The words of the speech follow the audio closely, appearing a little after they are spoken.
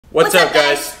What's up,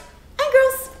 guys? And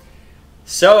girls.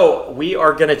 So, we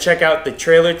are going to check out the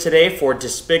trailer today for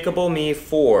Despicable Me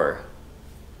 4.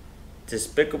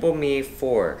 Despicable Me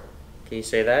 4. Can you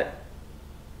say that?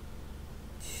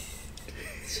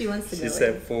 She wants to go. She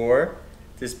said 4.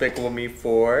 Despicable Me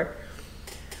 4.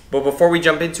 But before we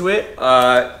jump into it,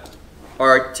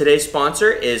 our today's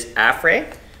sponsor is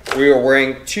Afre. We are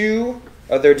wearing two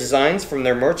of their designs from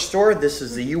their merch store. This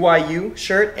is the UIU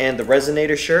shirt and the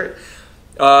Resonator shirt.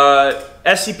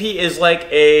 SCP is like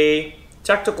a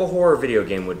tactical horror video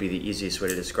game would be the easiest way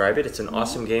to describe it. It's an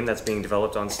awesome game that's being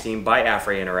developed on Steam by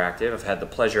Afre Interactive. I've had the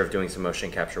pleasure of doing some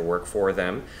motion capture work for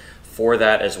them for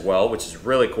that as well, which is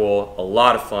really cool, a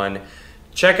lot of fun.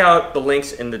 Check out the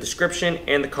links in the description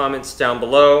and the comments down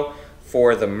below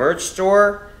for the merch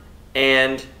store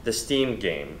and the Steam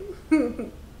game.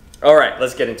 All right,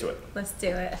 let's get into it. Let's do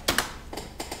it.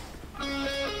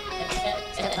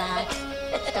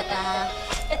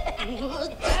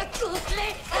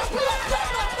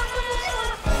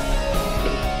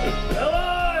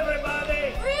 Hello,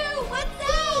 everybody! Rue, what's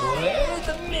up? Wait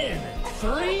a minute.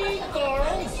 3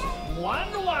 girls,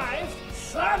 1 wife.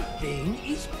 Something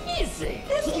is missing.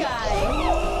 This guy.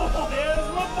 Oh, there's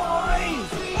my boys!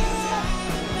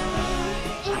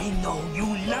 I know you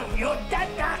love your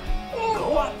dada.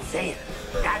 Go up, say it.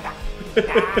 Dada.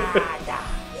 Dada.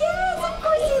 Yes, of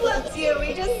course he loves you.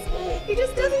 He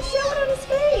just doesn't show it on his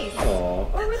face.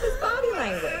 Aww. Or with his body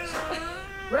language.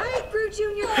 Right, Brew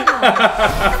Jr.?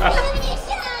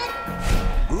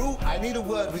 Brew, I need a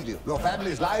word with you. Your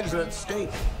family's lives are at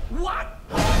stake. What?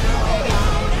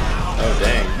 Oh,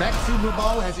 dang. Maxime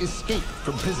Rubal has escaped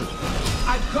from prison.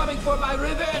 I'm coming for my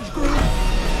revenge, Groot.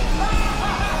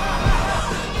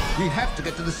 We have to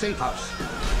get to the safe house.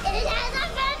 It has a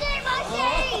vending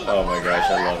machine! Oh my gosh,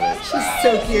 I love it. She's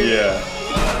so cute. Yeah.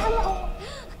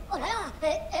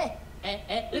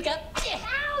 Look up.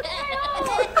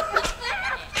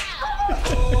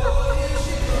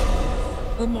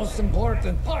 The most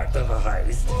important part of a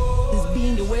heist is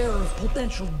being aware of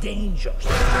potential dangers.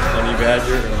 Honey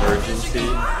Badger emergency.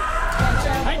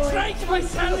 I drank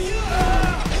myself!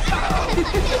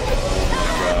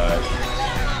 Gosh.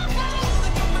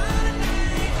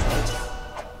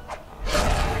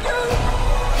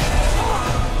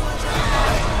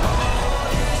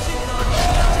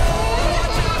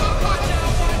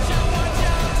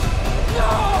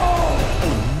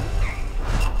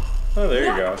 Oh, there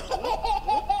you go.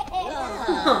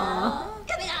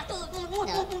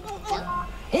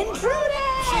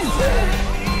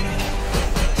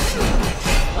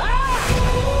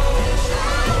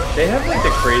 They have like the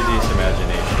craziest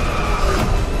imagination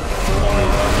on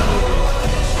these movies.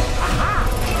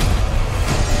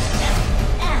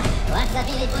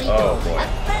 Oh boy.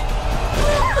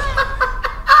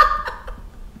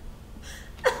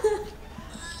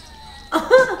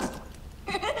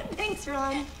 Thanks,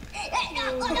 Ron.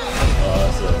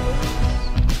 Awesome.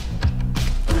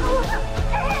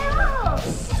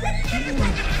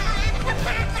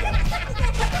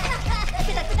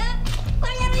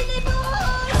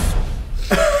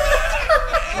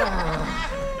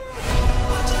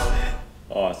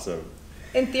 Awesome.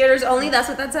 In theaters only? That's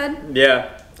what that said? Yeah.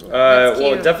 That's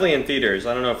well, cute. definitely in theaters.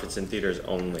 I don't know if it's in theaters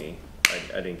only.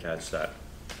 I didn't catch that.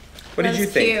 What did you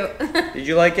think? Cute. Did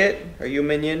you like it? Are you a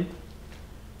minion?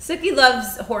 Sookie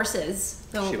loves horses.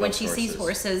 So She when loves she sees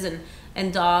horses. horses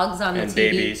and dogs on And the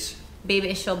TV,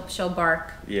 babies. she'll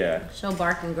bark. Yeah. She'll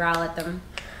bark and growl at them.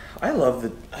 I love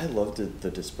the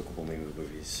Despicable Me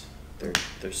movies.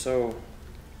 They're so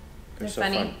so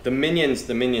funny. fun. The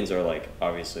minions are like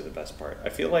obviously the best part. I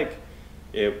feel like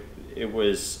it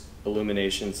was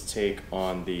Illumination's take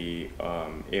on the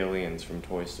aliens from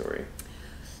Toy Story.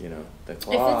 You know, the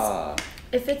claw.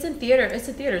 If it's in theater, it's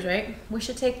in theaters, right? We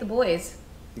should take the boys.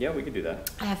 Yeah, we could do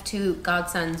that. I have 2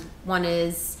 godsons. One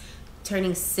is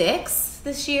turning 6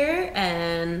 this year,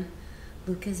 and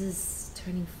Lucas is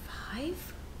turning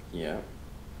 5. Yeah.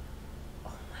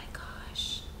 Oh my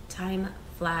gosh, time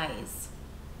flies.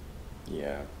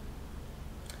 Yeah.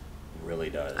 Really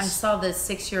does. I saw the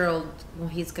 6-year-old. Well,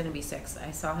 he's gonna be 6.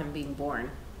 I saw him being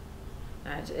born,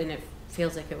 and it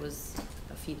feels like it was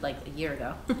a year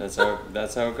ago. That's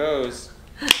how it goes.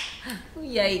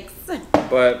 Yikes!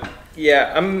 But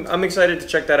yeah, I'm excited to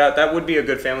check that out. That would be a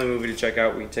good family movie to check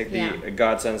out. We can take the Yeah.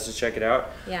 godsons to check it out.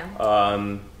 Yeah.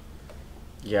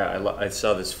 Yeah, I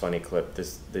saw this funny clip.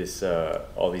 This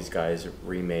all these guys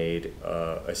remade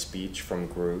a speech from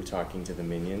Gru talking to the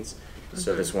minions.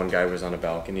 So this one guy was on a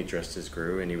balcony dressed as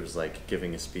Gru, and he was like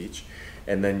giving a speech.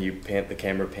 And then the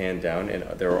camera panned down, and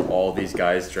there were all these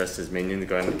guys dressed as minions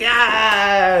going,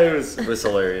 "Yeah!" It was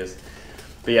hilarious.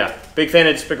 But yeah, big fan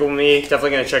of Despicable Me.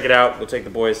 Definitely gonna check it out. We'll take the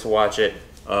boys to watch it.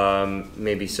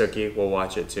 Maybe Suki will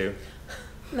watch it too.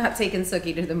 Not taking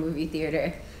Suki to the movie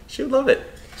theater. She would love it.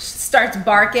 Starts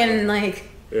barking and like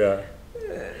Yeah.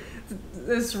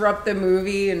 disrupt the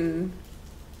movie and.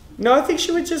 No, I think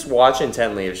she would just watch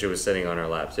intently if she was sitting on our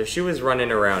laps. If she was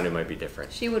running around, it might be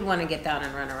different. She would want to get down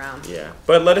and run around. Yeah.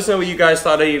 But let us know what you guys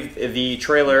thought of the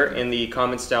trailer in the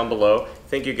comments down below.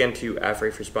 Thank you again to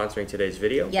Afray for sponsoring today's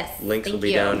video. Yes, Links will thank be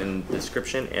you. down in the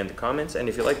description and the comments. And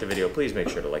if you liked the video, please make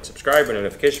sure to like, subscribe, and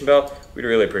notification bell. We'd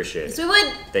really appreciate it. Yes, we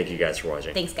would. Thank you guys for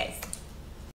watching. Thanks, guys.